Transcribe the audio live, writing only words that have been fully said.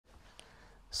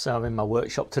So I'm in my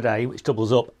workshop today, which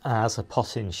doubles up as a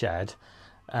potting shed,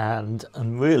 and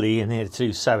I'm really in here to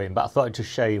do sowing, but I thought I'd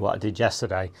just show you what I did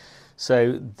yesterday.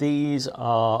 So these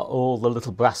are all the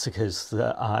little brassicas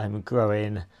that I'm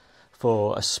growing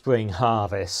for a spring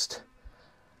harvest,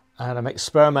 and I'm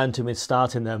experimenting with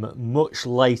starting them much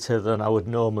later than I would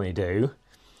normally do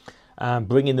and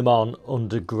bringing them on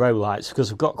under grow lights,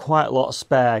 because I've got quite a lot of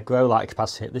spare grow light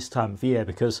capacity at this time of year,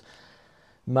 because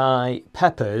my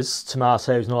peppers,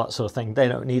 tomatoes and all that sort of thing, they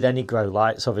don't need any grow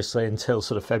lights obviously until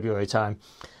sort of February time,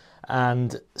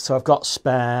 and so I've got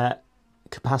spare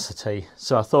capacity.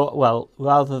 So I thought, well,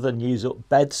 rather than use up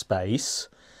bed space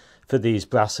for these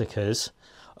brassicas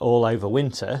all over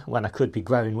winter when I could be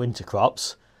growing winter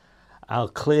crops, I'll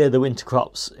clear the winter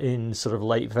crops in sort of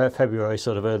late February,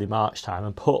 sort of early March time,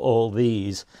 and put all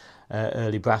these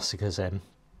early brassicas in.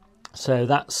 So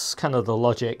that's kind of the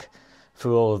logic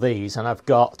for all of these. And I've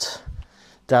got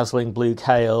dazzling blue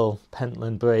kale,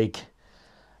 Pentland brig,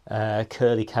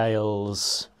 curly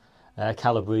kales,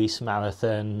 Calabrese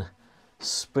marathon,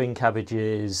 spring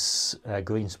cabbages,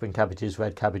 green spring cabbages,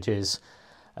 red cabbages,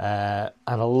 and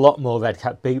a lot more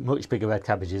much bigger red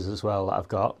cabbages as well that I've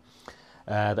got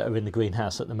that are in the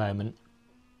greenhouse at the moment.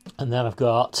 And then I've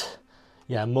got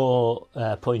more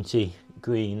pointy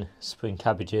green spring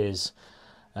cabbages,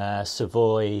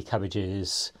 Savoy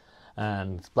cabbages,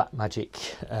 and Black Magic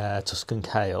Tuscan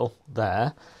kale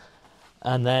there.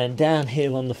 And then down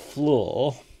here on the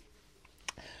floor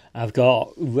I've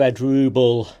got red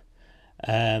ruble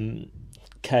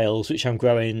kales, which I'm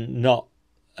growing not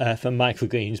for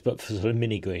microgreens but for sort of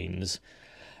mini greens,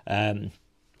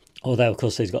 although of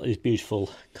course they've got these beautiful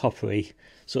coppery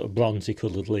sort of bronzy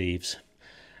coloured leaves.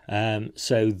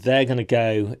 So they're going to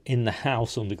go in the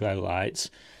house under grow lights.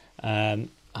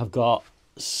 I've got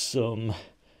some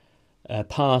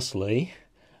parsley,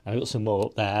 I've got some more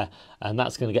up there, and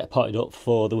that's going to get potted up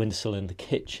for the windowsill in the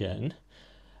kitchen.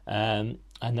 And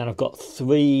then I've got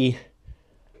 3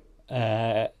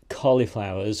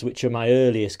 cauliflowers, which are my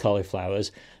earliest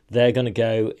cauliflowers. They're going to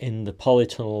go in the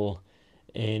polytunnel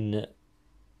in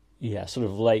sort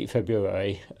of late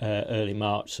February, early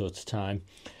March sort of time,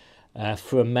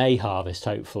 for a May harvest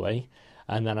hopefully.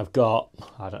 And then I've got,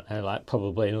 I don't know, like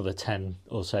probably another 10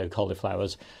 or so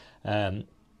cauliflowers,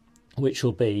 which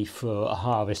will be for a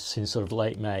harvest in sort of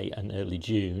late May and early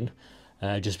June,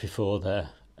 just before the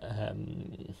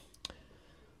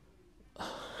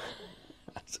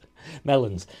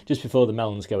melons, just before the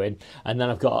melons go in. And then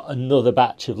I've got another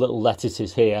batch of little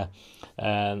lettuces here,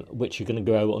 which are going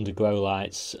to grow under grow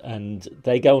lights, and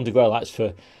they go under grow lights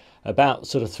for about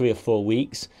sort of 3 or 4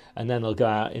 weeks, and then they'll go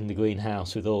out in the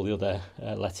greenhouse with all the other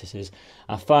lettuces.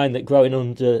 I find that growing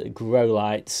under grow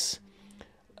lights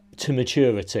to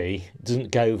maturity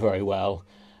doesn't go very well.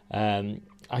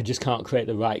 I just can't create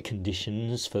the right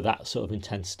conditions for that sort of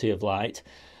intensity of light.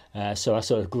 So I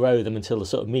sort of grow them until they're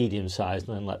sort of medium sized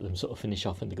and then let them sort of finish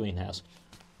off in the greenhouse.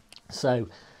 So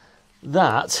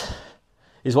that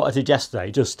is what I did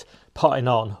yesterday, just potting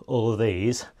on all of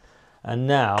these. And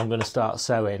now I'm going to start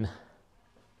sowing.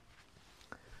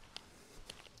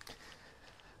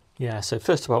 So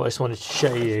first of all, I just wanted to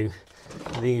show you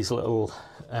these little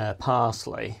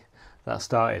parsley that I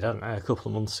started, I don't know, a couple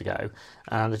of months ago,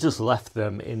 and I just left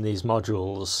them in these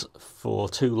modules for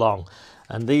too long.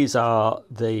 And these are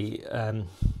the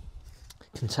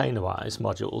container-wise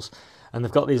modules, and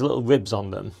they've got these little ribs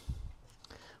on them,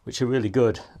 which are really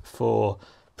good for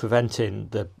preventing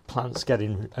the plants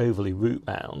getting overly root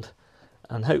bound.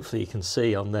 And hopefully you can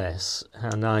see on this how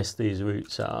nice these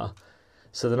roots are.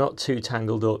 So they're not too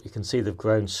tangled up. You can see they've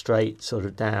grown straight sort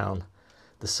of down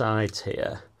the sides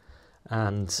here.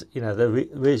 And, you know, they're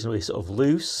reasonably sort of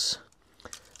loose.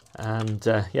 And,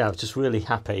 I'm just really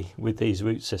happy with these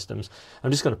root systems.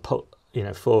 I'm just going to put,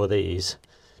 4 of these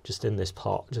just in this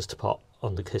pot, just to pot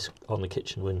on the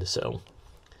kitchen windowsill.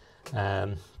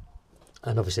 And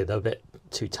obviously they're a bit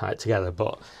too tight together,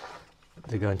 but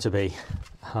they're going to be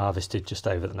harvested just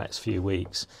over the next few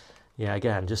weeks.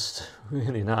 Again, just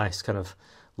really nice kind of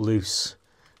loose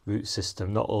root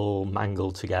system, not all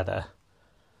mangled together.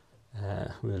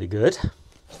 Really good.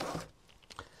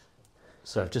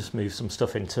 So I've just moved some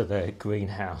stuff into the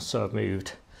greenhouse. So I've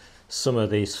moved some of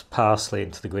these parsley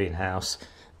into the greenhouse.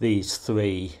 These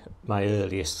 3, my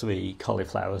earliest 3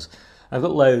 cauliflowers. I've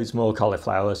got loads more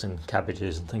cauliflowers and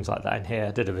cabbages and things like that in here.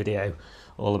 I did a video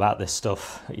all about this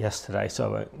stuff yesterday, so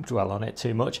I won't dwell on it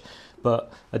too much.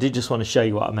 But I did just want to show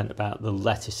you what I meant about the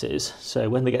lettuces. So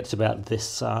when they get to about this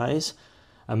size,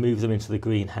 I move them into the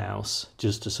greenhouse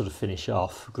just to sort of finish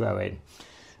off growing.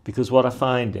 Because what I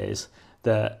find is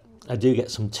that I do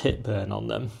get some tip burn on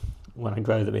them, when I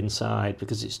grow them inside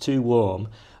because it's too warm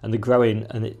and they're growing,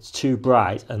 and it's too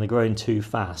bright and they're growing too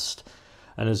fast.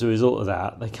 And as a result of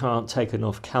that, they can't take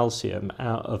enough calcium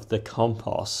out of the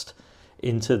compost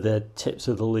into the tips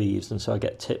of the leaves, and so I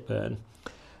get tip burn.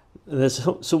 There's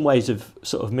some ways of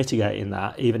sort of mitigating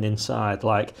that, even inside,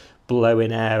 like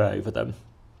blowing air over them,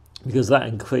 because that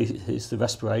increases the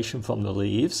respiration from the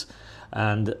leaves.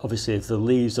 And obviously if the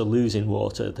leaves are losing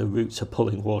water, the roots are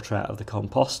pulling water out of the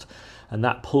compost, and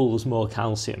that pulls more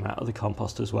calcium out of the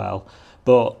compost as well.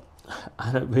 But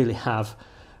I don't really have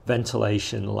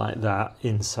ventilation like that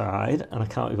inside, and I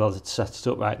can't be bothered to set it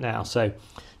up right now. So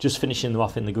just finishing them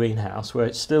off in the greenhouse, where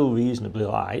it's still reasonably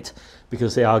light,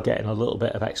 because they are getting a little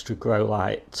bit of extra grow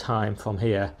light time from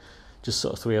here, just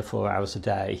sort of 3 or 4 hours a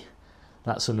day.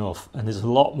 That's enough. And there's a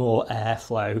lot more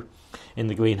airflow in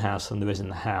the greenhouse than there is in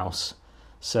the house,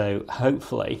 so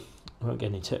hopefully I won't get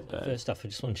any tip burn. First off, I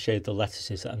just want to show you the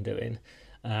lettuces that I'm doing,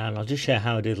 and I'll just share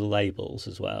how I do the labels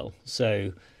as well.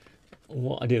 So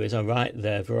what I do is I write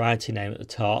the variety name at the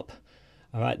top,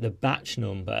 I write the batch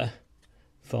number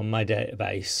from my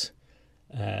database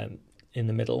in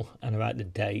the middle, and I write the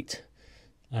date.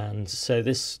 And so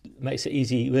this makes it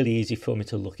easy, really easy for me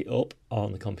to look it up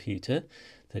on the computer,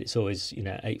 that it's always, you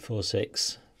know,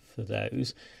 846 for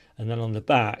those. And then on the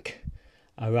back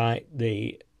I write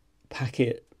the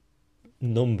packet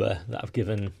number that I've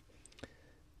given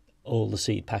all the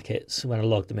seed packets. When I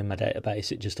log them in my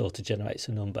database, it just auto generates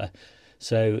a number.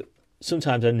 So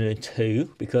sometimes I'm doing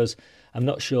 2 because I'm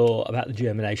not sure about the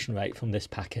germination rate from this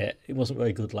packet. It wasn't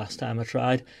very good last time I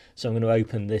tried, so I'm going to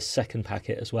open this second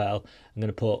packet as well. I'm going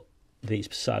to put these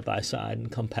side by side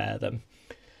and compare them.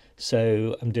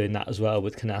 So I'm doing that as well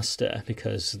with canaster,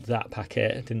 because that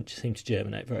packet didn't seem to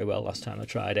germinate very well last time I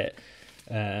tried it.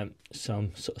 So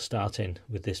I'm sort of starting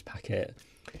with this packet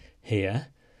here.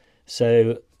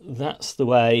 So that's the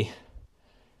way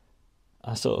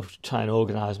I sort of try and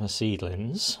organise my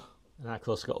seedlings. And I, of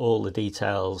course, got all the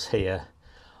details here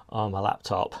on my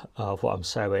laptop of what I'm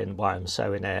sowing, why I'm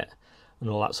sowing it, and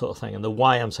all that sort of thing. And the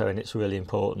why I'm sowing it's really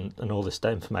important, and all this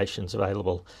information is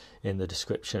available in the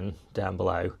description down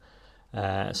below,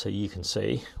 so you can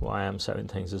see why I'm sowing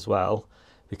things as well.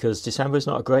 Because December is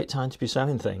not a great time to be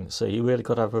sowing things, so you really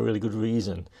got to have a really good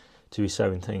reason to be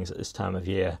sowing things at this time of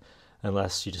year,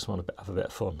 unless you just want to have a bit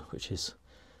of fun, which is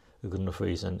a good enough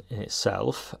reason in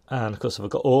itself. And of course, I've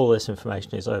got all this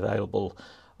information is available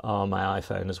on my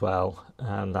iPhone as well,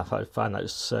 and I find that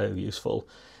just so useful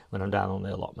when I'm down on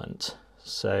the allotment.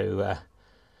 So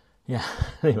yeah,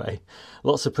 anyway,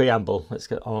 lots of preamble. Let's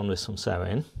get on with some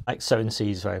sowing. I like sowing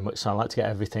seeds very much, so I like to get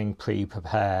everything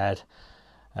pre-prepared,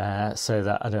 so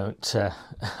that I don't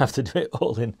have to do it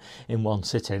all in one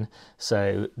sitting.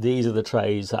 So these are the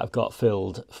trays that I've got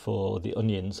filled for the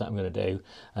onions that I'm going to do,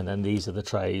 and then these are the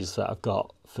trays that I've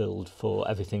got filled for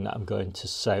everything that I'm going to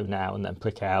sow now and then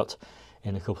prick out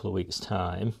in a couple of weeks'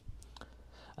 time.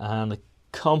 And the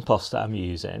compost that I'm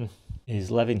using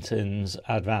is Levington's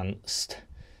Advanced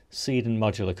Seed and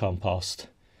Modular Compost,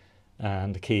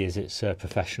 and the key is it's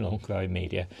professional growing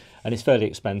media, and it's fairly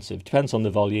expensive. Depends on the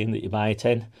volume that you buy it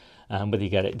in and whether you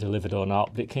get it delivered or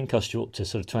not, but it can cost you up to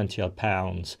sort of 20 odd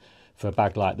pounds for a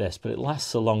bag like this. But it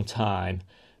lasts a long time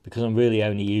because I'm really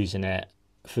only using it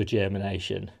for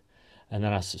germination. And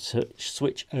then I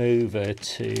switch over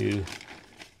to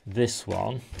this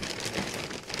one,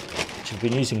 which I've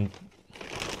been using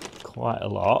quite a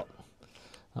lot.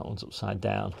 That one's upside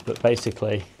down, but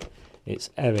basically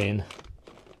it's Erin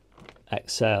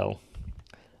XL,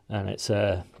 and it's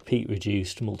a peat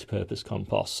reduced multi-purpose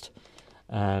compost,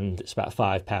 and it's about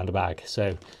 £5 a bag.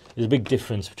 So there's a big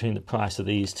difference between the price of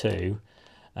these two.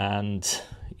 And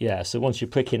yeah, so once you're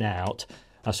pricking out,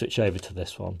 I switch over to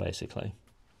this one basically.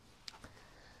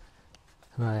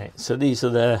 Right, so these are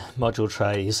the module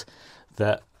trays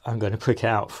that I'm going to prick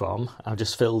out from. I've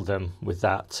just filled them with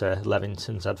that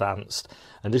Levington's Advanced,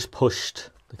 and just pushed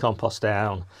the compost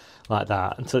down like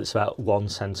that until it's about 1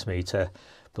 centimetre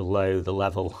below the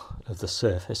level of the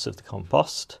surface of the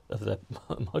compost, of the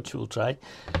module tray.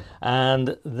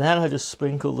 And then I just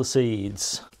sprinkle the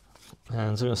seeds.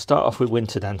 And so I'm going to start off with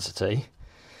winter density.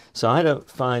 So I don't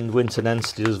find winter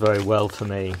density does very well for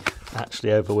me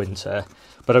actually over winter,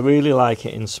 but I really like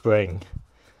it in spring.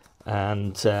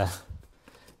 And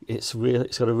it's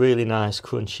got a really nice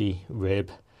crunchy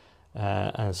rib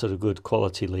and sort of good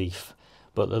quality leaf.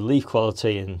 But the leaf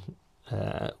quality in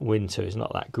winter is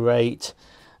not that great,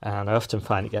 and I often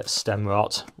find it gets stem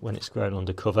rot when it's grown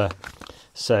under cover.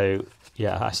 So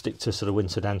yeah, I stick to sort of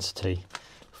winter density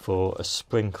for a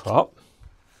spring crop.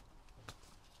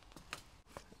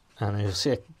 And you'll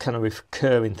see a kind of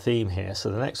recurring theme here. So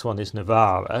the next one is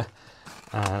Navara,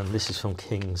 and this is from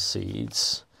King's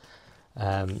Seeds.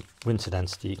 Winter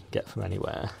density you can get from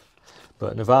anywhere.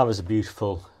 But Novara is a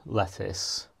beautiful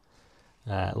lettuce.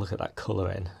 Look at that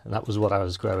colouring, and that was what I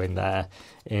was growing there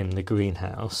in the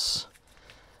greenhouse.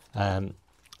 And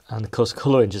of course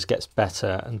colouring just gets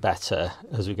better and better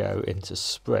as we go into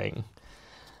spring.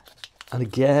 And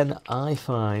again, I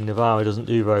find Novara doesn't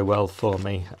do very well for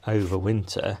me over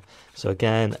winter. So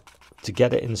again, to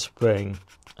get it in spring,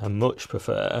 I much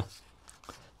prefer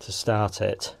to start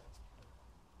it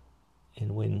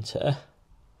in winter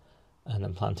and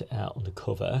then plant it out under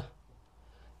cover.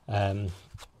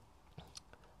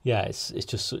 Yeah, it's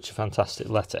just such a fantastic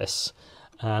lettuce.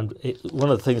 And one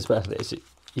of the things about it is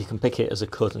you can pick it as a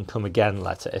cut and come again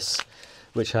lettuce,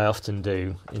 which I often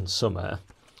do in summer.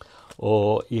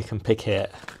 Or you can pick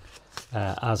it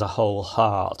as a whole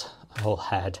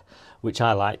head, which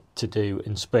I like to do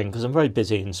in spring because I'm very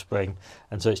busy in spring,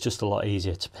 and so it's just a lot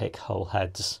easier to pick whole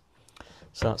heads.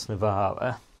 So that's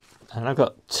Novara. And I've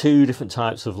got two different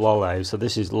types of Lollo. So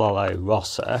this is Lollo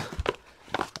Rossa.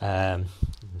 You can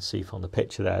see from the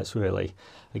picture there, it's really,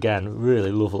 again,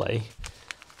 really lovely.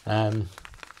 I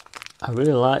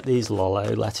really like these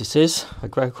Lollo lettuces. I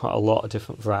grow quite a lot of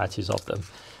different varieties of them.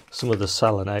 Some of the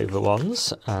Salanova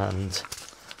ones and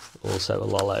also a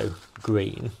Lollo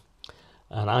green.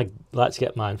 And I like to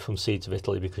get mine from Seeds of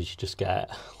Italy because you just get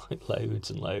like loads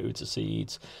and loads of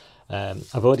seeds.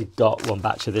 I've already got one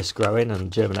batch of this growing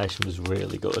and germination was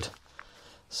really good.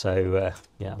 So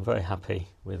yeah, I'm very happy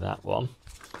with that one.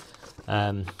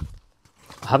 I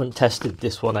haven't tested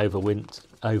this one over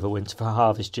winter for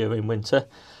harvest during winter,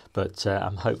 but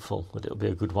I'm hopeful that it'll be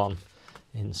a good one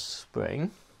in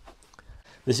spring.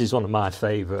 This is one of my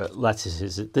favourite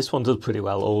lettuces. This one does pretty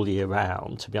well all year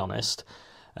round, to be honest.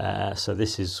 So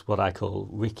this is what I call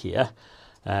Riccia.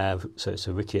 So it's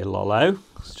a Riccia Lollo.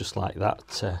 It's just like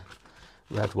that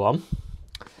red one.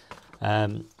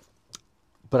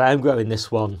 But I'm growing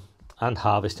this one and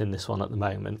harvesting this one at the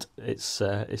moment. It's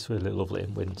really lovely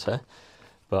in winter,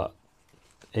 but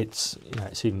it's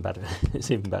even better.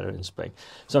 It's even better in spring.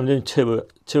 So I'm doing two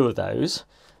of those,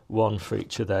 one for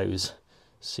each of those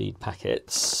seed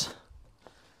packets.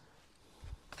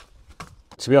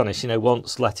 To be honest,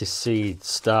 once lettuce seed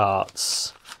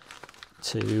starts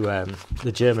to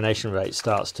the germination rate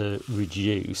starts to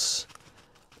reduce,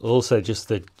 also just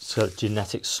the sort of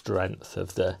genetic strength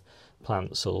of the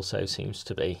plants also seems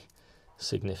to be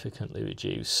significantly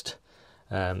reduced,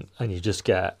 and you just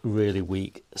get really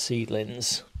weak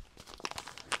seedlings,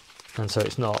 and so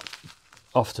it's not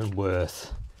often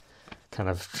worth kind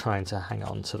of trying to hang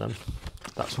on to them.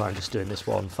 That's why I'm just doing this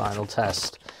one final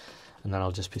test, and then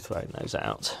I'll just be throwing those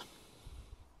out.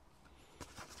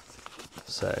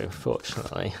 So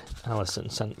fortunately Alison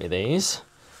sent me these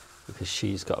because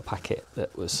she's got a packet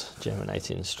that was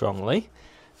germinating strongly.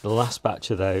 The last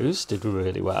batch of those did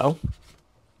really well,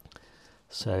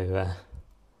 so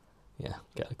yeah,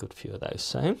 get a good few of those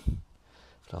sown.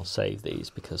 But I'll save these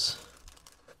because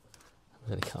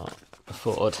I really can't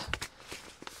afford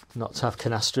not to have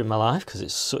canasta in my life, because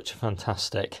it's such a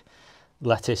fantastic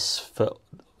lettuce for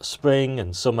spring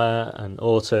and summer and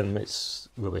autumn. It's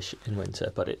rubbish in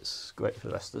winter, but it's great for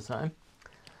the rest of the time.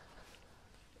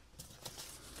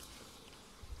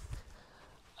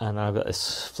 And I've got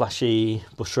this flashy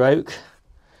bush oak,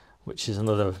 which is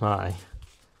another of my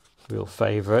real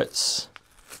favourites.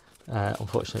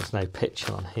 Unfortunately, there's no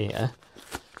picture on here,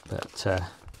 but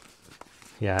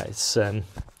yeah, it's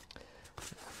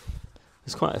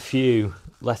there's quite a few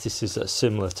lettuces that are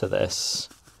similar to this.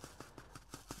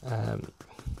 It's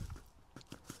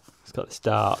got this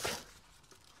dark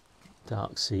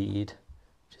seed,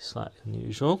 which is slightly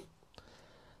unusual.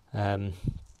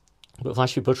 But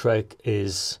flashy butteroak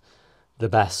is the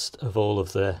best of all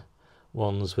of the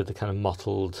ones with the kind of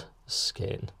mottled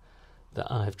skin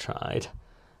that I've tried.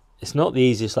 It's not the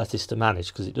easiest lettuce to manage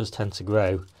because it does tend to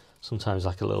grow sometimes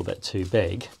like a little bit too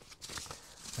big.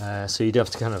 So you do have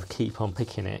to kind of keep on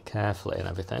picking it carefully and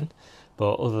everything.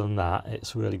 But other than that,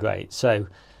 it's really great. So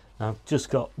I've just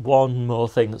got one more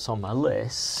thing that's on my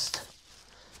list,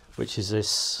 which is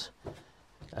this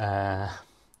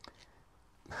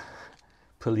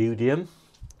Preludium,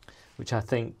 which I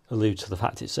think alludes to the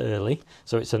fact it's early.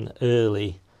 So it's an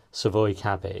early Savoy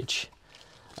cabbage,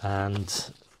 and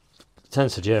it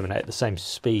tends to germinate at the same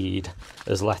speed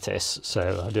as lettuce,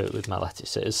 so I do it with my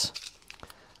lettuces.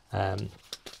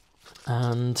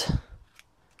 And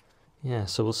yeah,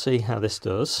 so we'll see how this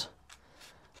does.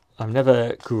 I've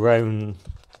never grown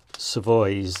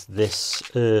Savoys this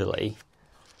early,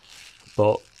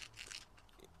 but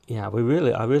yeah, I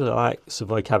really like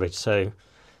Savoy cabbage, so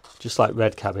just like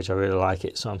red cabbage, I really like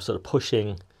it. So I'm sort of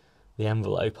pushing the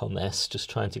envelope on this, just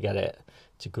trying to get it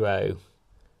to grow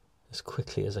as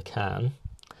quickly as I can,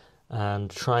 and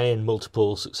try in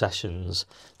multiple successions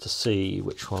to see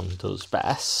which one does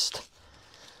best.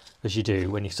 As you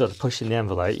do when you're sort of pushing the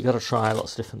envelope, you've got to try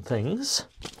lots of different things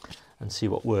and see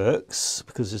what works,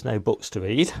 because there's no books to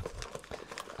read.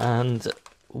 And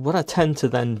what I tend to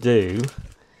then do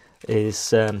is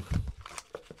kind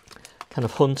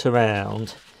of hunt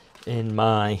around in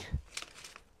my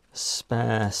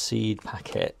spare seed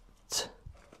packet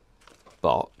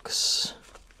box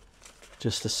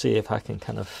just to see if I can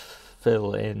kind of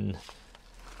fill in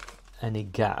any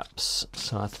gaps.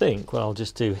 So I think what I'll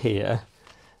just do here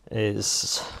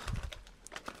is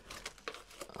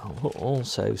I'll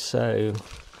also sow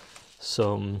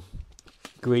some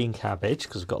green cabbage,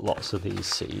 because I've got lots of these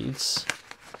seeds.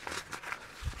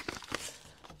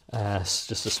 It's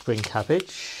just a spring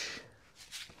cabbage,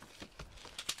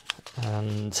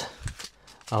 and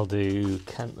I'll do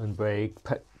Kentland Brig,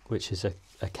 which is a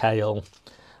kale,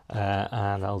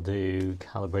 and I'll do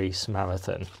Calabrese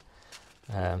Marathon.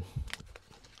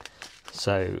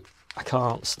 So I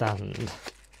can't stand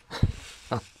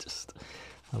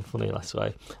I'm funny this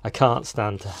way. I can't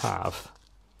stand to have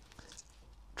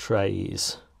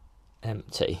trays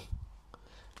empty,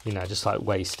 you know, just like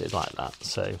wasted like that.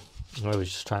 So I always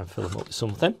just try and fill them up with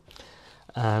something,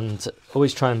 and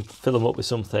always try and fill them up with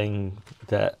something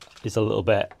that is a little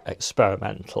bit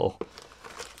experimental,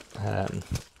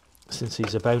 since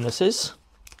these are bonuses.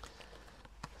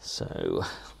 So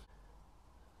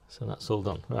that's all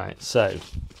done. Right, so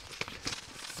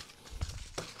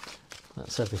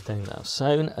that's everything that I've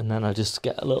sown, and then I just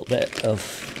get a little bit of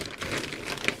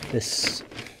this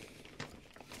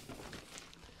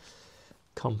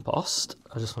compost.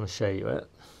 I just want to show you it,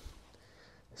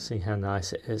 see how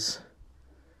nice it is.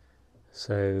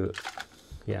 So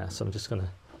yeah, so I'm just going to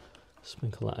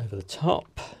sprinkle that over the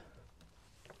top.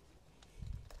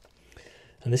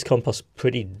 And this compost is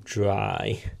pretty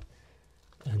dry,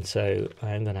 and so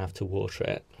I am going to have to water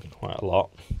it quite a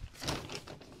lot.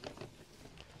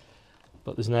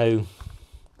 But there's no,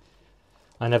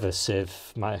 I never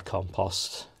sieve my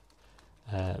compost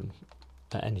at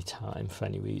any time for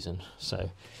any reason. So,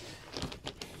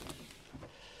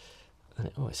 and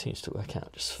it always seems to work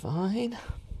out just fine.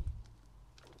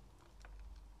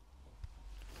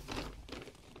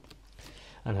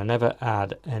 And I never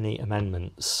add any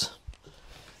amendments,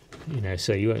 you know,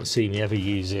 so you won't see me ever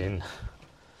using,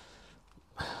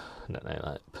 I don't know,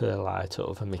 like perlite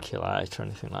or vermiculite or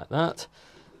anything like that.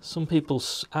 Some people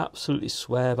absolutely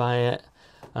swear by it,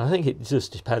 and I think it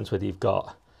just depends whether you've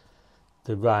got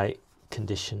the right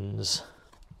conditions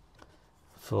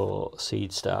for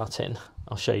seed starting.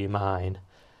 I'll show you mine,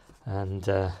 and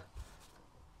yeah,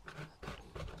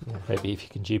 maybe if you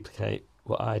can duplicate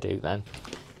what I do, then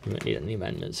you won't need any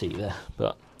amendments either.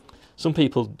 But some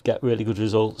people get really good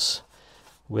results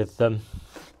with them.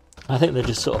 I think they're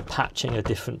just sort of patching a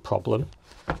different problem,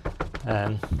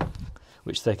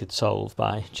 which they could solve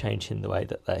by changing the way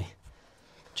that they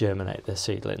germinate their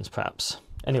seedlings, perhaps.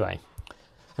 Anyway,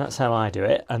 that's how I do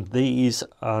it, and these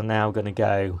are now going to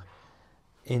go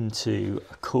into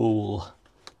a cool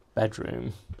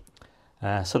bedroom,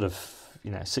 sort of,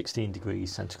 you know, 16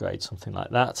 degrees centigrade, something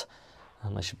like that,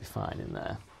 and they should be fine in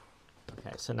there.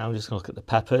 Okay, so now I'm just going to look at the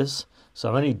peppers. So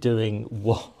I'm only doing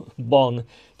one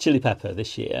chili pepper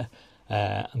this year.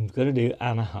 I'm going to do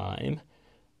Anaheim.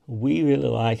 We really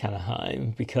like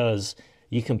Anaheim because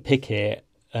you can pick it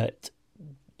at,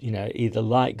 you know, either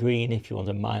light green if you want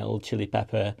a mild chili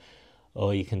pepper,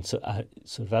 or you can sort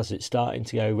of as it's starting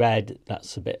to go red,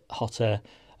 that's a bit hotter,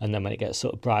 and then when it gets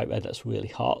sort of bright red, that's really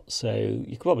hot. So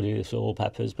you could probably do this with all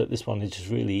peppers, but this one is just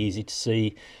really easy to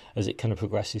see as it kind of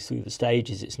progresses through the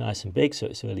stages. It's nice and big, so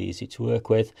it's really easy to work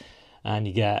with, and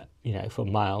you get, you know,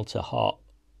 from mild to hot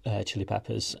chili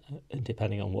peppers,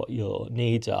 depending on what your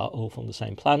needs are, all from the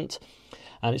same plant.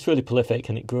 And it's really prolific,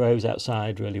 and it grows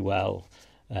outside really well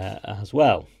as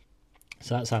well.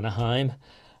 So that's Anaheim,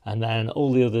 and then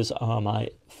all the others are my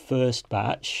first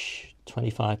batch,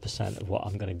 25% of what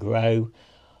I'm going to grow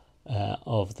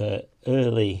of the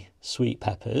early sweet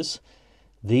peppers.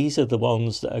 These are the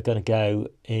ones that are going to go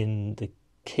in the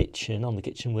kitchen, on the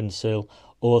kitchen windowsill,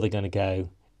 or they're going to go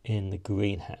in the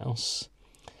greenhouse.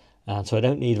 And so I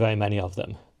don't need very many of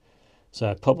them. So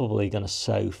I'm probably going to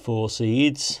sow 4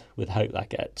 seeds with hope that I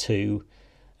get 2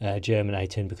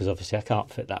 germinating, because obviously I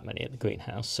can't fit that many in the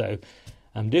greenhouse. So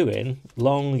I'm doing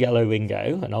long yellow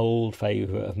Ringo, an old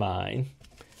favourite of mine.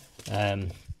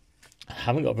 I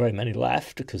haven't got very many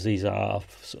left because these are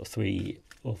sort of 3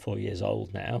 or 4 years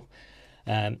old now.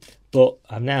 But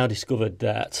I've now discovered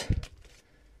that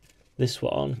this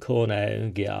one, Corno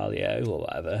Giallo or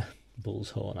whatever,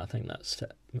 bull's horn, I think that's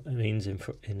means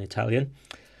in Italian.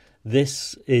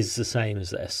 This is the same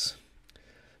as this,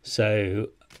 so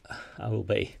I will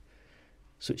be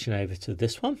switching over to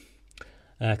this one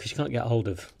because you can't get hold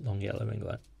of long yellow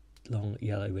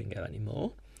ringo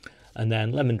anymore. And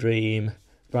then Lemon Dream,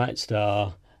 Bright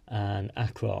Star, and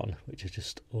Akron, which are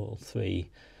just all three.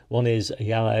 One is a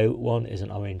yellow, one is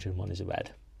an orange, and one is a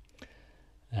red.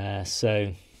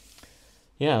 So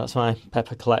yeah, that's my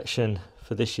pepper collection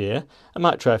for this year. I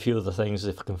might try a few other things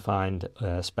if I can find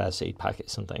spare seed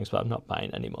packets and things, but I'm not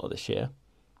buying any more this year.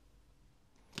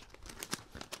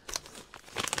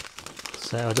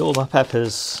 So I do all my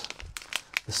peppers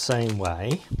the same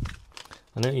way.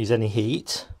 I don't use any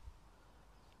heat.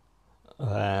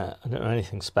 I don't know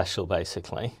anything special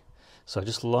basically. So I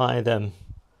just lie them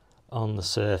on the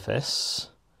surface.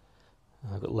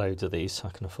 I've got loads of these so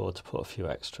I can afford to put a few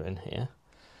extra in here.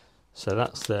 So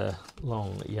that's the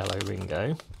long yellow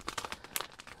ringo.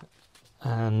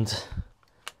 And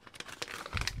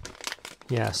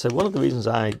yeah, so one of the reasons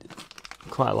I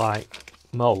quite like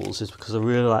molds is because I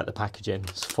really like the packaging.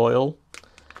 It's foil.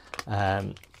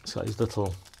 It's got these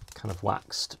little kind of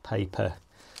waxed paper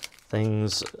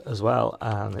things as well,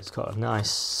 and it's got a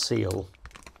nice seal.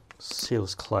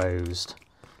 Seal's closed,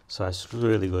 so it's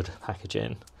really good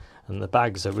packaging, and the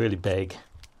bags are really big.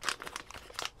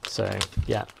 So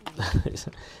yeah,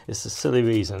 it's a silly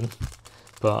reason,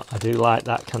 but I do like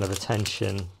that kind of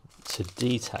attention to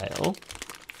detail.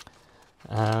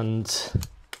 And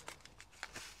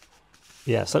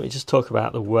yeah, so let me just talk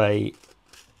about the way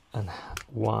and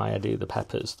why I do the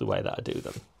peppers the way that I do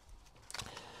them.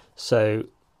 So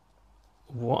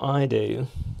what I do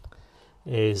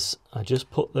is I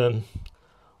just put them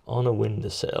on a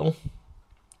windowsill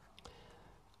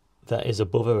that is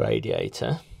above a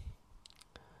radiator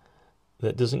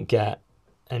that doesn't get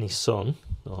any sun,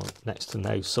 or next to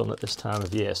no sun at this time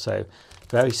of year, so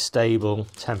very stable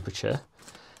temperature.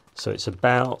 So it's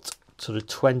about sort of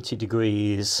 20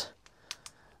 degrees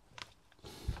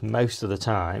most of the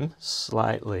time,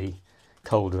 slightly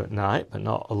colder at night, but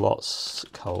not a lot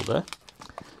colder.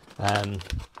 And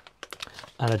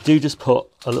I do just put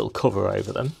a little cover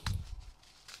over them,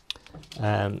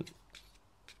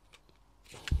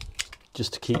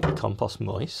 just to keep the compost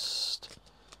moist,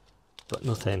 but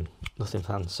nothing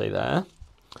fancy there.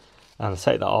 And I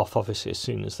take that off obviously as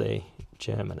soon as they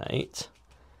germinate.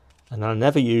 And I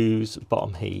never use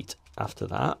bottom heat after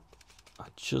that. I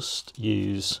just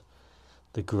use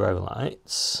the grow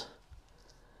lights,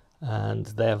 and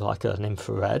they have like an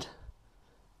infrared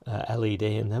LED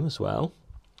in them as well,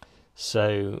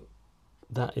 so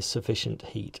that is sufficient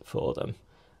heat for them.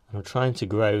 And I'm trying to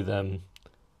grow them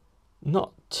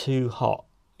not too hot,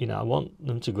 you know, I want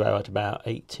them to grow at about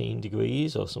 18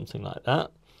 degrees or something like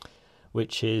that,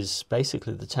 which is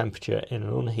basically the temperature in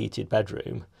an unheated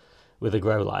bedroom with a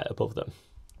grow light above them.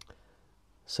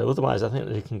 So otherwise I think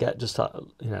that it can get just a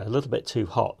little bit too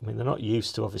hot. I mean, they're not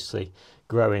used to obviously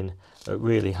growing at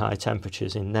really high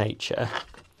temperatures in nature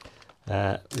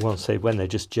when they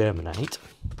just germinate.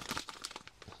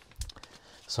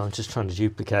 So I'm just trying to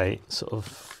duplicate sort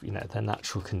of, their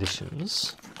natural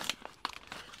conditions.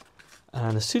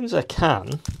 And as soon as I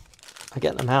can, I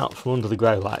get them out from under the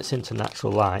grow lights into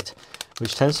natural light,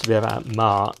 which tends to be about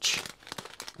March,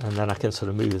 and then I can sort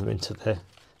of move them into the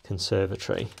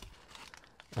conservatory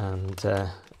and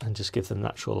just give them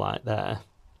natural light there.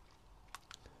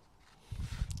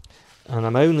 And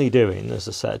I'm only doing, as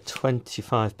I said,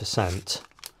 25%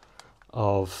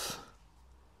 of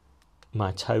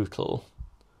my total,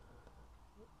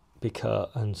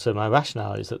 and so my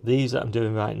rationale is that these that I'm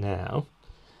doing right now,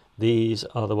 these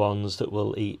are the ones that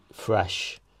will eat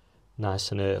fresh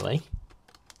nice and early.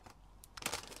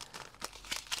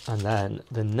 And then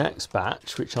the next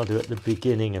batch, which I'll do at the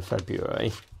beginning of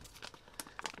February,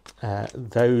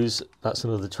 that's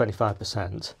another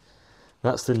 25%.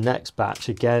 That's the next batch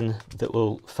again that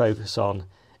will focus on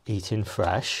eating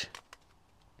fresh,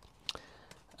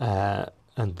 and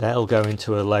they'll go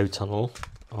into a low tunnel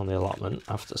on the allotment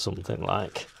after something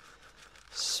like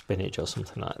spinach or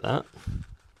something like that,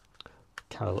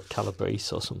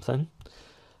 calabrese or something,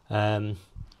 and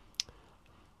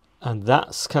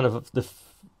that's kind of the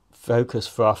focus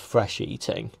for our fresh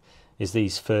eating, is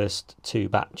these first two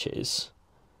batches,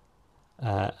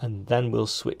 and then we'll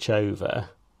switch over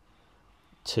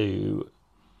to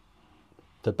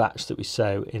the batch that we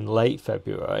sow in late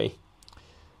February,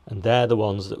 and they're the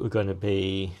ones that we're going to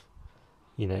be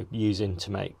using to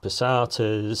make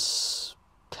passatas,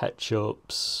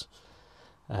 ketchups,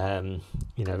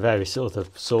 you know, various other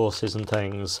sauces and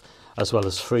things, as well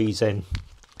as freezing.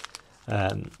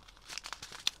 And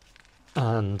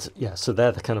yeah, so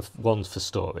they're the kind of ones for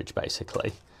storage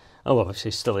basically. I'll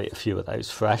obviously still eat a few of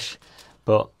those fresh,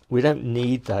 but we don't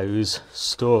need that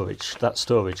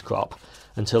storage crop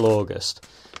until August.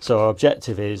 So our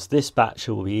objective is this batch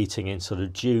we'll be eating in sort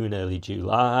of June, early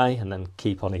July, and then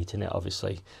keep on eating it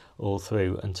obviously all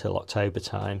through until October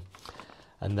time.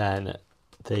 And then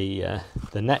the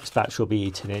next batch we'll be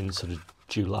eating in sort of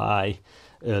July,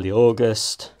 early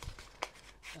August,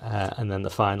 and then the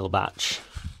final batch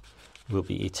we'll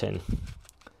be eating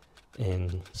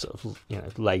in sort of, you know,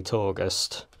 late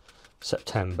August,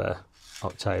 September,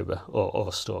 October,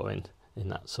 or storing in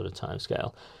that sort of time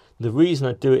scale. The reason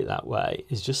I do it that way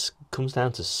is just comes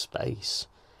down to space.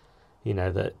 You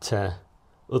know, that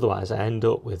otherwise I end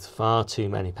up with far too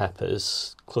many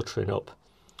peppers cluttering up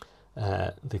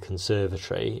the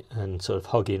conservatory and sort of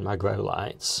hogging my grow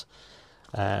lights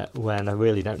when I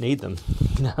really don't need them.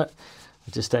 You know,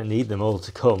 I just don't need them all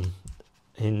to come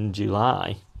in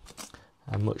July.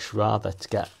 I'd much rather to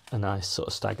get a nice sort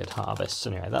of staggered harvest. So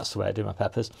anyway, that's the way I do my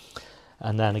peppers.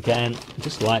 And then again,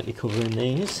 just lightly covering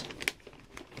these.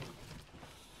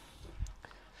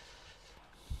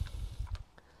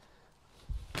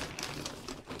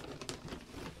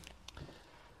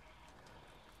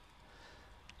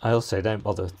 I also don't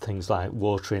bother with things like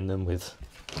watering them with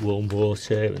warm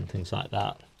water and things like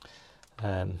that.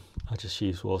 I just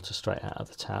use water straight out of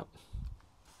the tap.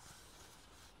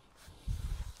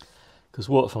 Because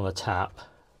water from the tap,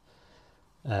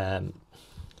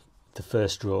 the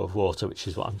first draw of water, which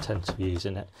is what I'm tend to be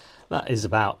using it, that is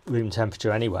about room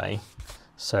temperature anyway.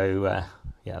 So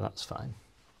yeah, that's fine.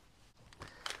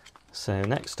 So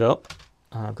next up,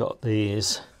 I've got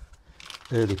these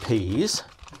early peas.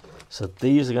 So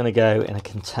these are going to go in a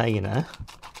container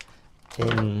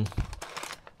in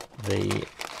the,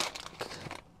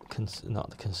 not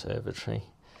the conservatory,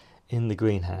 in the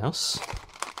greenhouse.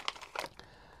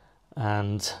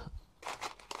 And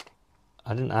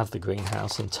I didn't have the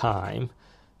greenhouse in time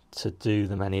to do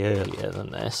them any earlier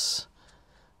than this.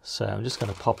 So I'm just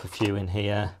going to pop a few in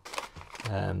here.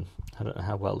 I don't know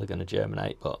how well they're going to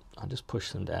germinate, but I'll just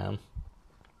push them down.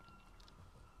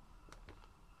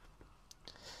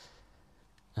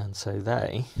 And so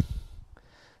they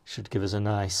should give us a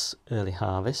nice early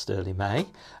harvest, early May.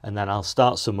 And then I'll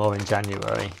start some more in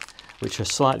January, which are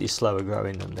slightly slower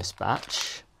growing than this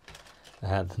batch,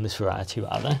 than this variety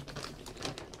rather.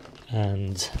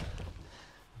 And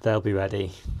they'll be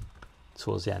ready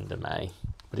towards the end of May.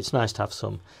 But it's nice to have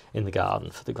some in the garden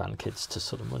for the grandkids to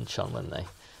sort of munch on when they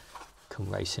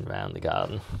come racing around the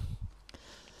garden.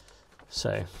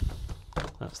 So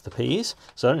that's the peas.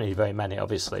 So I don't need very many,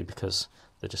 obviously, because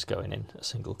they're just going in a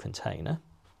single container.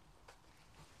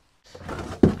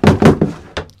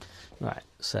 Right,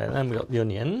 so then we've got the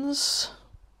onions.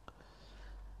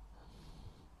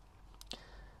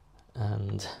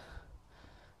 And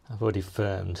I've already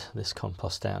firmed this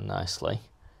compost down nicely.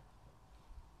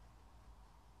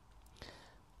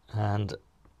 And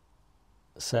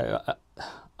so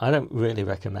I don't really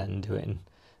recommend doing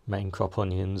main crop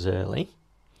onions early.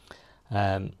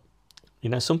 You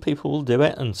know, some people will do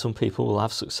it and some people will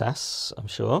have success, I'm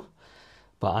sure.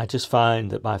 But I just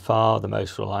find that by far the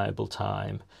most reliable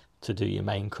time to do your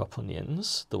main crop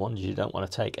onions, the ones you don't want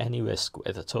to take any risk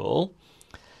with at all,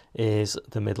 is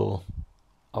the middle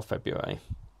of February.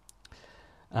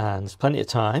 And there's plenty of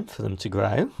time for them to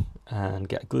grow and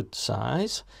get a good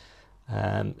size.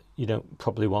 You don't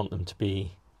probably want them to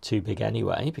be too big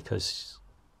anyway, because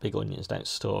big onions don't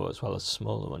store as well as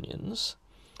smaller onions.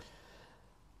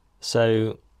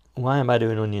 So why am I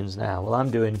doing onions now? Well, I'm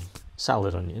doing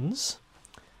salad onions,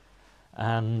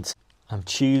 and I'm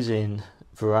choosing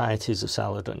varieties of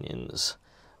salad onions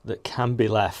that can be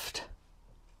left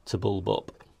to bulb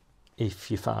up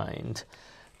if you find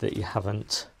that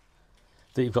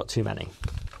you've got too many,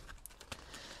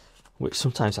 which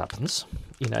sometimes happens.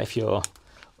 You know, if your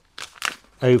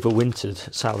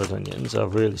overwintered salad onions are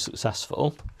really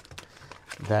successful,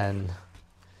 then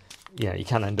you know, you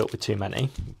can end up with too many,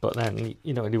 but then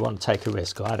you don't really want to take a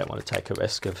risk, or I don't want to take a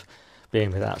risk of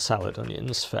being without salad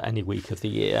onions for any week of the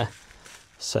year.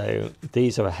 So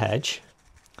these are a hedge,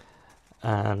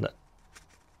 but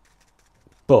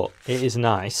it is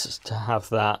nice to have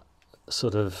that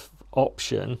sort of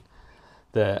option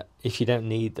that if you don't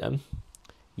need them,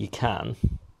 you can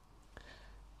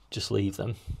just leave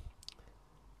them.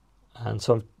 And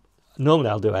so normally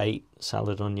I'll do 8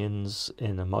 salad onions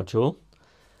in a module.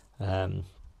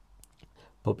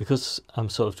 But because I'm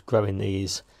sort of growing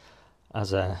these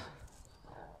as a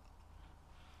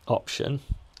option,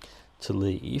 to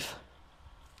leave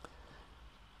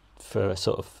for a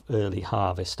sort of early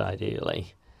harvest,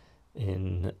 ideally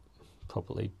in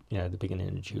probably, you know, the beginning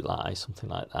of July, something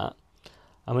like that.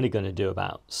 I'm only going to do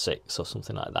about 6 or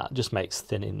something like that. It just makes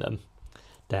thinning them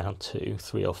down to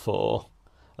 3 or 4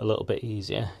 a little bit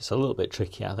easier. It's a little bit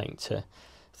tricky, I think, to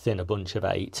thin a bunch of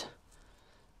 8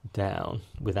 down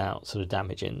without sort of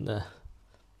damaging the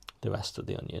rest of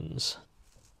the onions.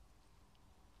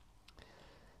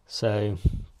 So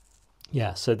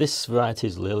yeah, so this variety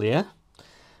is Lilia,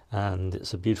 and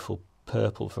it's a beautiful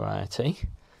purple variety,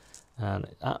 and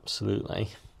absolutely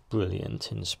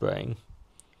brilliant in spring.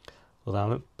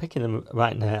 Although I'm picking them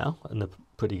right now, and they're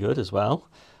pretty good as well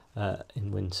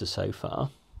in winter so far.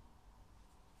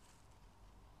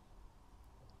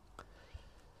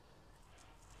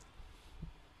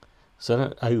 So I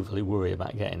don't overly worry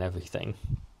about getting everything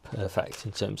perfect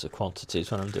in terms of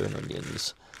quantities when I'm doing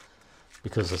onions,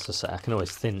 because as I say, I can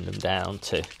always thin them down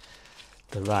to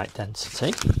the right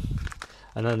density.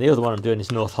 And then the other one I'm doing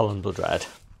is North Holland Blood Red.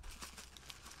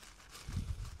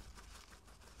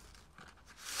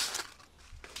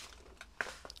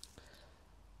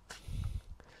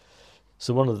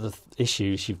 So one of the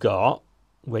issues you've got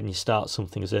when you start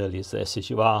something as early as this is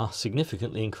you are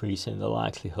significantly increasing the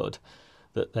likelihood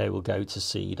that they will go to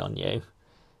seed on you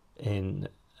in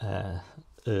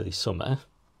early summer,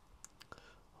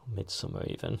 or midsummer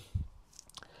even.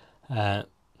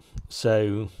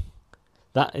 So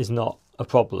that is not a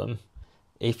problem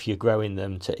if you're growing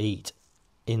them to eat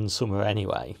in summer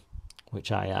anyway,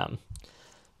 which I am.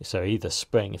 So either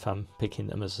spring if I'm picking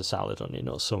them as a salad onion,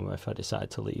 or summer if I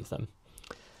decide to leave them.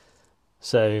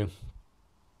 So,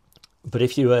 but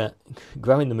if you are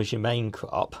growing them as your main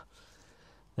crop,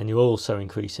 then you're also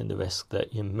increasing the risk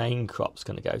that your main crop's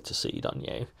going to go to seed on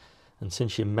you. And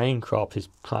since your main crop is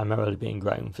primarily being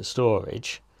grown for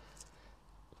storage,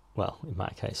 well, in my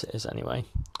case it is anyway,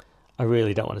 I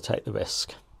really don't want to take the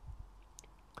risk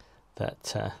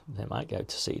that they might go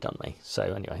to seed on me. So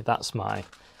anyway, that's my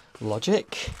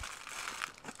logic.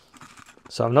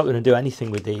 So I'm not going to do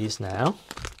anything with these now.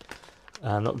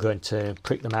 I'm not going to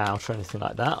prick them out or anything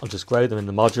like that. I'll just grow them in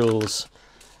the modules,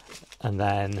 and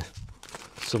then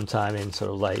sometime in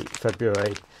sort of late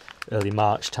February, early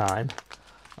March time,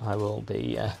 I will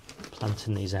be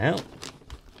planting these out.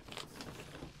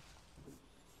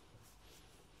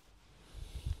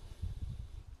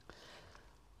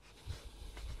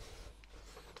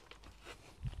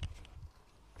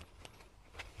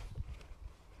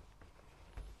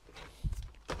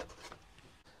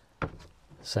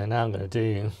 So now I'm going to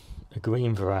do a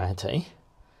green variety,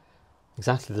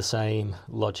 exactly the same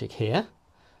logic here.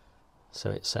 So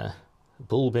it's a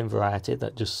bulbin variety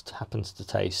that just happens to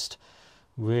taste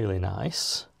really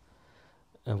nice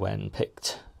when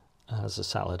picked as a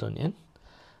salad onion,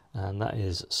 and that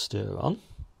is Stir On.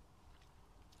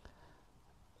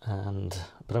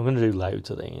 But I'm going to do loads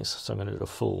of these, so I'm going to do a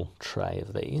full tray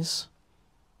of these.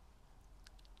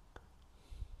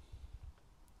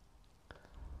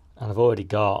 And I've already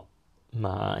got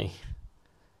my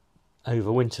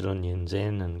overwintered onions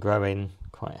in and growing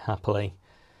quite happily,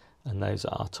 and those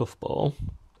are Tough Ball,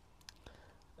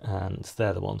 and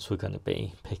they're the ones we're going to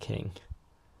be picking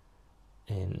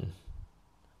in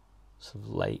sort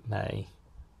of late May,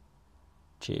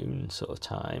 June sort of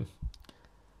time,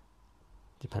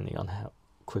 depending on how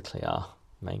quickly our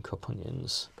main crop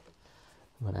onions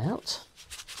run out.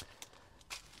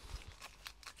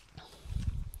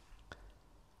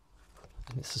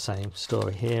 And it's the same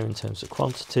story here in terms of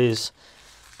quantities.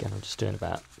 Again, I'm just doing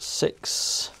about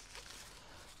 6,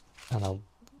 and I'll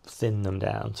thin them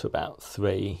down to about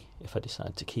 3 if I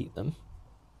decide to keep them.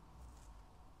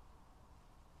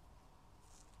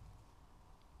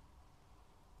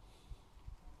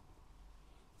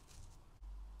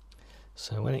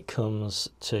 So when it comes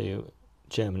to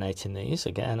germinating these,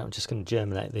 again, I'm just going to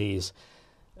germinate these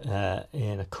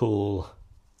in a cool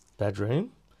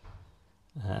bedroom,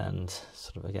 and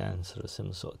sort of again, sort of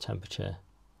similar sort of temperature,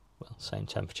 well, same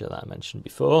temperature that I mentioned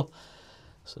before,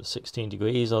 sort of 16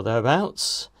 degrees or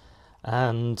thereabouts.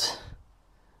 And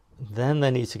then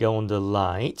they need to go under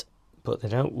light, but they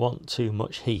don't want too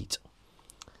much heat.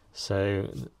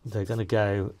 So they're going to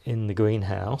go in the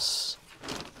greenhouse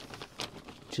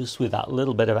just with that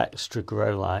little bit of extra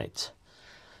grow light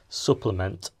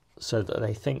supplement, so that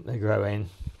they think they're growing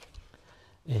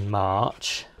in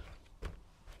March.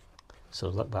 So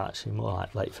look, actually more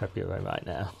like late February right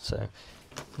now. So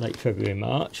late February,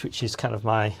 March, which is kind of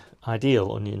my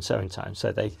ideal onion sowing time.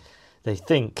 So they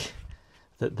think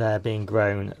that they're being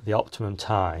grown at the optimum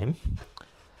time,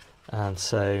 and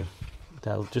so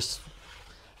I'll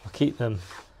keep them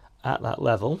at that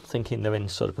level, thinking they're in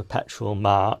sort of perpetual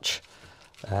march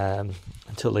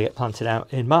until they get planted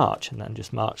out in March, and then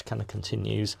just March kind of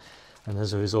continues, and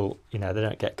as a result, you know, they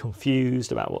don't get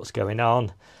confused about what's going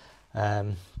on.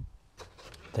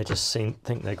 They just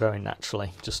think they're growing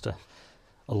naturally, just a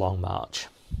long march.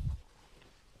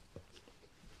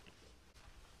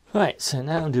 Right, so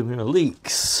now I'm doing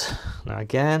leeks. Now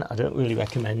again, I don't really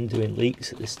recommend doing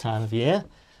leeks at this time of year.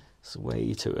 It's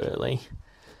way too early.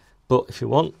 But if you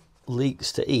want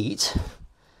leeks to eat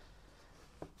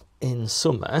in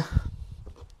summer,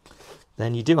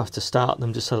 then you do have to start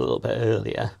them just a little bit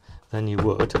earlier than you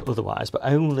would otherwise, but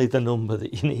only the number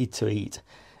that you need to eat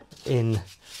in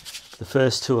the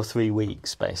first 2 or 3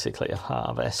 weeks, basically, of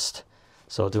harvest.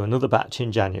 So I'll do another batch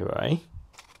in January,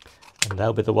 and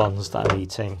they'll be the ones that I'm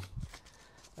eating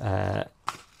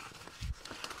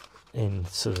in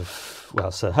sort of,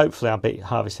 well, so hopefully I'll be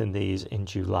harvesting these in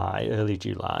July, early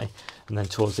July, and then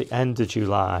towards the end of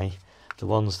July, the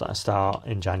ones that I start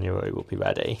in January will be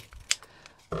ready.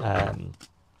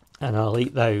 And I'll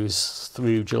eat those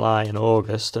through July and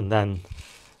August, and then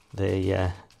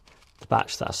the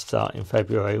batch that I start in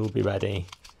February will be ready.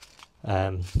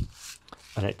 And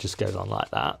it just goes on like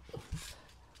that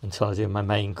until I do my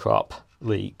main crop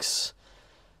leeks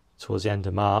towards the end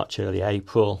of March, early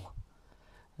April,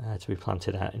 to be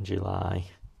planted out in July.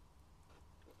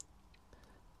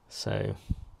 So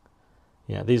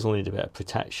yeah, these will need a bit of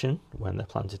protection when they're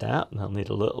planted out, and they'll need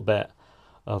a little bit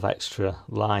of extra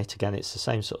light. Again, it's the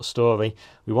same sort of story.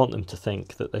 We want them to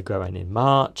think that they're growing in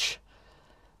March,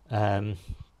 and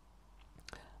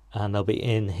they'll be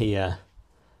in here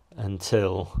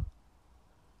until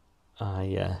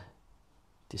I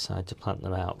decide to plant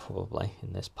them out, probably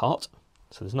in this pot.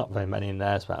 So there's not very many in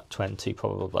there, it's about 20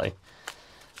 probably,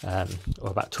 or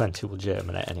about 20 will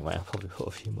germinate anyway. I'll probably put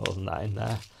a few more than that in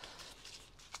there.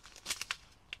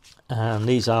 And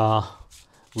these are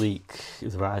leek, the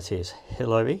variety is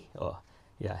Hillary, or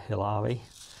yeah, Hilary.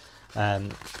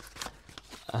 And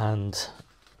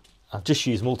I've just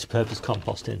used multi-purpose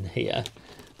compost in here,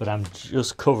 but I'm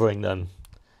just covering them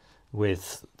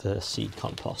with the seed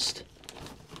compost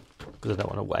because I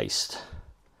don't want to waste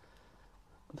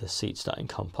the seed starting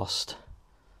compost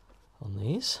on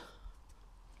these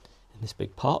in this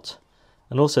big pot.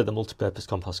 And also the multi-purpose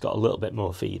compost got a little bit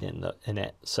more feed in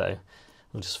it, so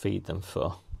we'll just feed them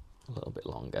for a little bit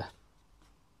longer.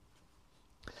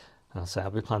 And so I'll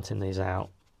be planting these out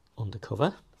under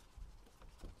cover.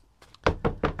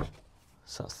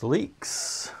 So that's the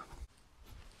leeks.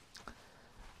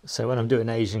 So when I'm doing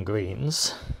Asian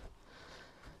greens,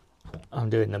 I'm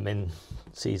doing them in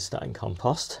seed starting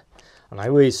compost, and I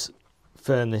always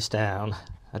firm this down.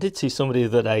 I did see somebody the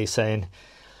other day saying,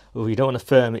 oh, you don't want to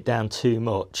firm it down too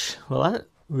much. Well, I don't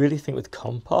really think with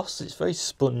compost, it's very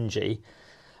spongy.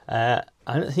 I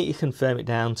don't think you can firm it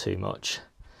down too much.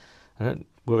 I don't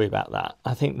worry about that.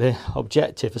 I think the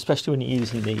objective, especially when you're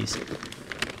using these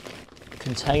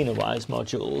container-wise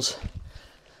modules,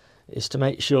 is to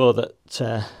make sure that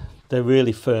they're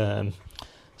really firm,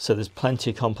 so there's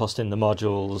plenty of compost in the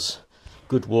modules,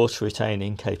 good water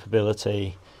retaining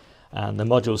capability, and the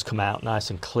modules come out nice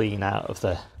and clean out of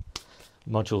the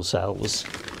module cells.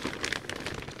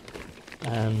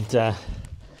 And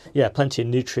yeah, plenty of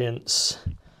nutrients,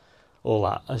 all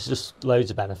that. There's just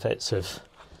loads of benefits of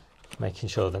making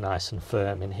sure they're nice and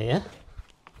firm in here.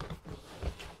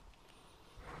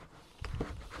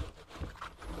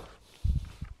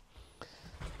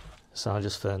 So I'll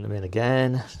just firm them in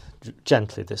again,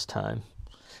 gently this time,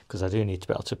 because I do need to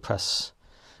be able to press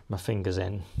my fingers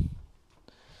in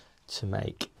to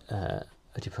make a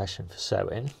depression for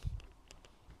sowing.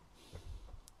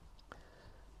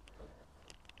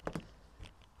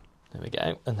 There we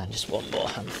go, and then just one more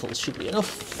handful should be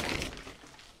enough.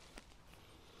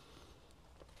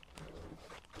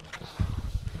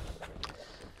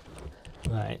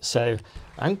 Right, so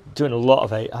I'm doing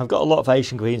I've got a lot of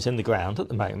Asian greens in the ground at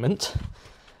the moment,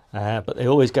 but they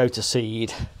always go to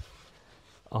seed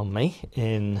on me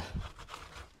in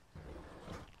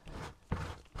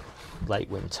late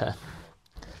winter.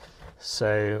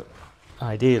 So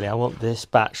ideally I want this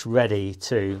batch ready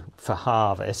for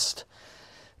harvest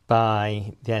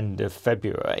by the end of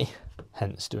February,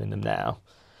 hence doing them now.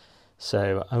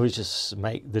 So I would just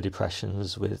make the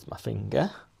depressions with my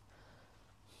finger,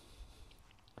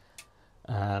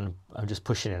 and I'm just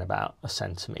pushing in about 1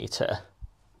 centimetre.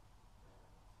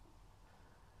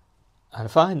 And I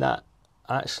find that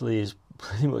actually is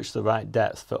pretty much the right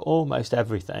depth for almost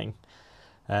everything.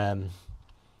 You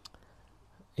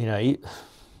know,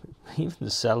 even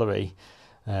the celery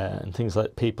and things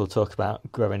like people talk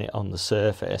about growing it on the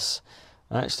surface.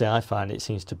 Actually, I find it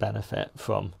seems to benefit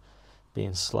from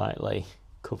being slightly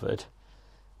covered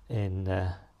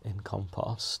in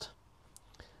compost.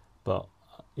 But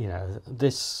you know,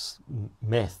 this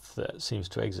myth that seems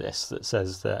to exist that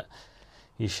says that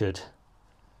you should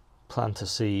plant a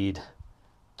seed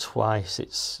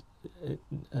twice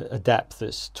a depth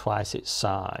that's twice its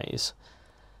size.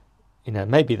 You know,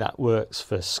 maybe that works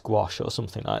for squash or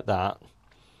something like that.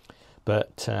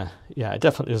 But yeah, it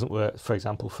definitely doesn't work, for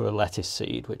example, for a lettuce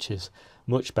seed, which is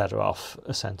much better off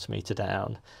a centimetre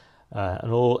down.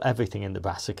 And everything in the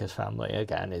brassica family,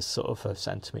 again, is sort of a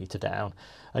centimetre down.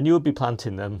 And you would be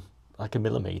planting them like a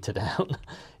millimetre down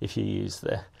if you use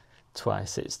the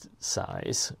twice its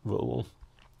size rule.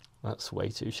 That's way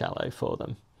too shallow for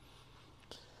them.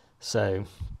 So,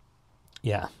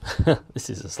 yeah, this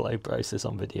is a slow process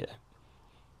on video.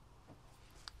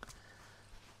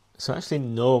 So I actually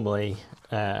normally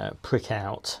prick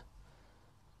out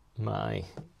my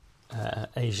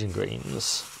Asian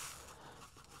greens,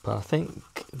 but I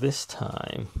think this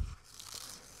time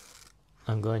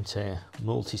I'm going to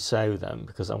multi-sow them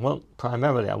because I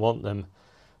want them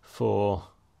for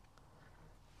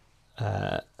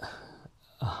a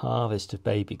harvest of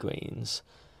baby greens.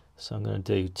 So I'm going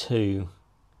to do 2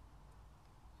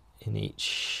 in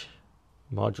each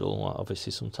module. Well,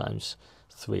 obviously sometimes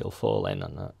 3 will fall in,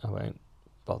 and I won't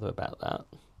bother about that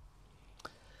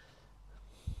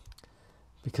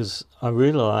because I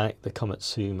really like the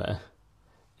Komatsuma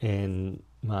in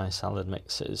my salad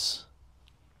mixes.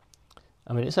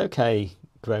 I mean, it's okay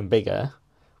grown bigger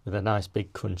with a nice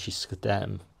big crunchy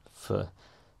stem for,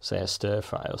 say, a stir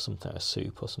fry or something, a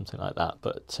soup or something like that,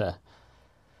 but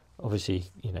obviously,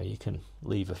 you know, you can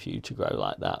leave a few to grow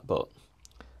like that, but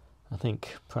I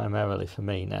think primarily for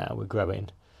me now we're growing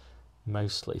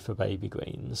mostly for baby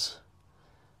greens,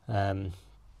 and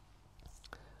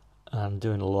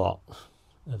doing a lot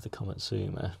of the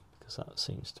Komatsuma because that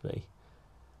seems to be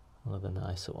one of the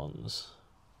nicer ones.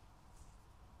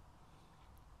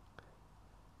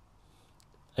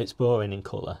 It's boring in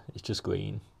colour, it's just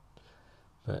green,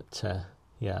 but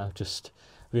yeah, I've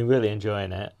been really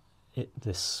enjoying it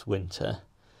this winter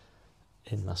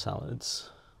in my salads.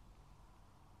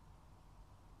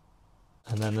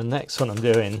 And then the next one I'm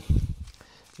doing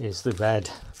is the red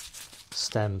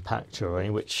stem pak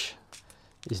choi, which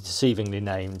is deceivingly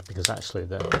named because actually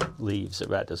the leaves are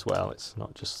red as well, it's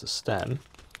not just the stem.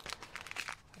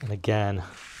 And again,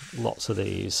 lots of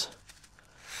these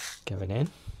going in,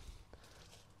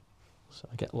 so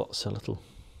I get lots of little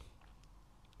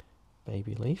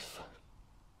baby leaf.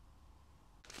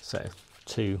 So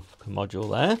 2 per module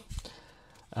there,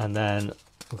 and then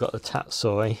we've got the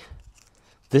tatsoi.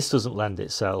 This doesn't lend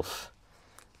itself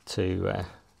to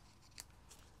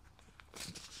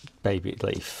baby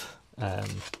leaf,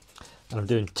 and I'm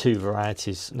doing 2 different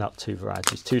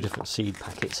seed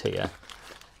packets here,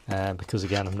 because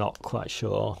again I'm not quite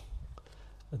sure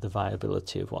of the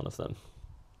viability of one of them.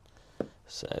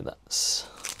 So that's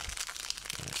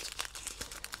right.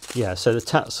 Yeah, so the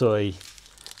tatsoi,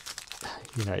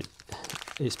 you know,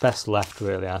 it's best left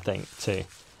really, I think, to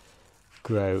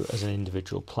grow as an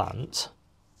individual plant,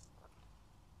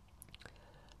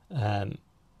 and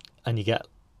you get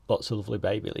lots of lovely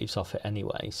baby leaves off it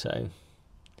anyway, so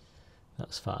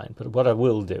that's fine. But what I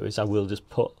will do is I will just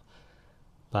put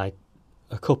like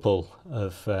a couple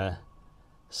of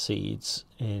seeds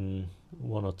in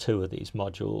 1 or 2 of these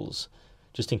modules,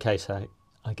 just in case I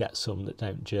get some that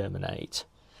don't germinate,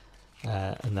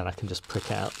 and then I can just prick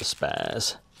out the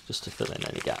spares just to fill in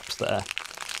any gaps there.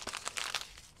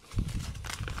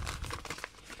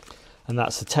 And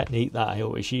that's the technique that I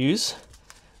always use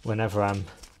whenever I'm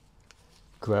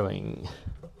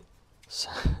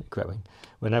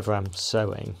whenever I'm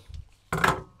sowing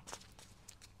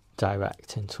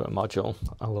direct into a module,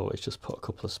 I'll always just put a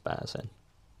couple of spares in.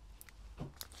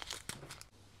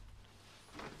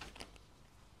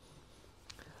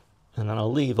 And then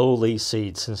I'll leave all these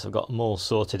seeds, since I've got them all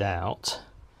sorted out,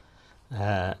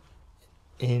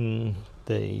 in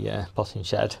the potting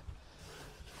shed,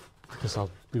 because I'll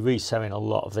be resowing a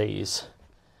lot of these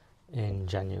in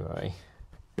January,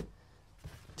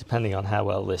 depending on how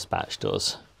well this batch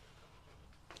does.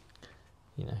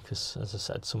 You know, because as I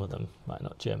said, some of them might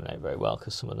not germinate very well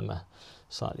because some of them are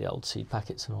slightly old seed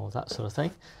packets and all that sort of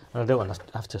thing. And I don't want to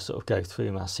have to sort of go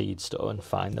through my seed store and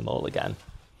find them all again.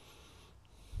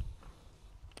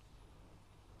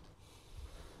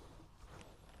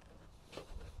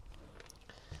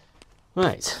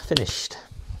 Right, finished.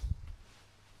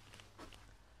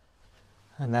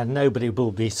 And then nobody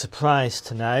will be surprised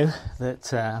to know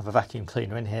that I have a vacuum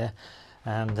cleaner in here,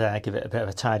 and give it a bit of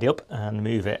a tidy up and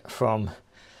move it from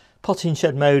potting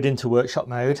shed mode into workshop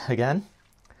mode again,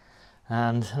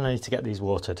 and I need to get these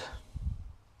watered.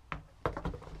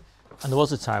 And there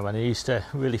was a time when I used to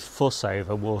really fuss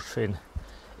over watering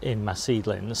in my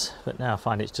seedlings, but now I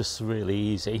find it's just really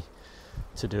easy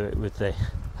to do it with the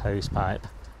hose pipe.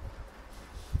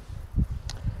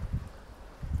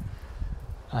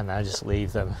 And I just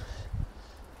leave them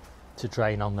to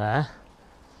drain on there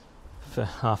for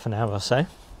half an hour or so.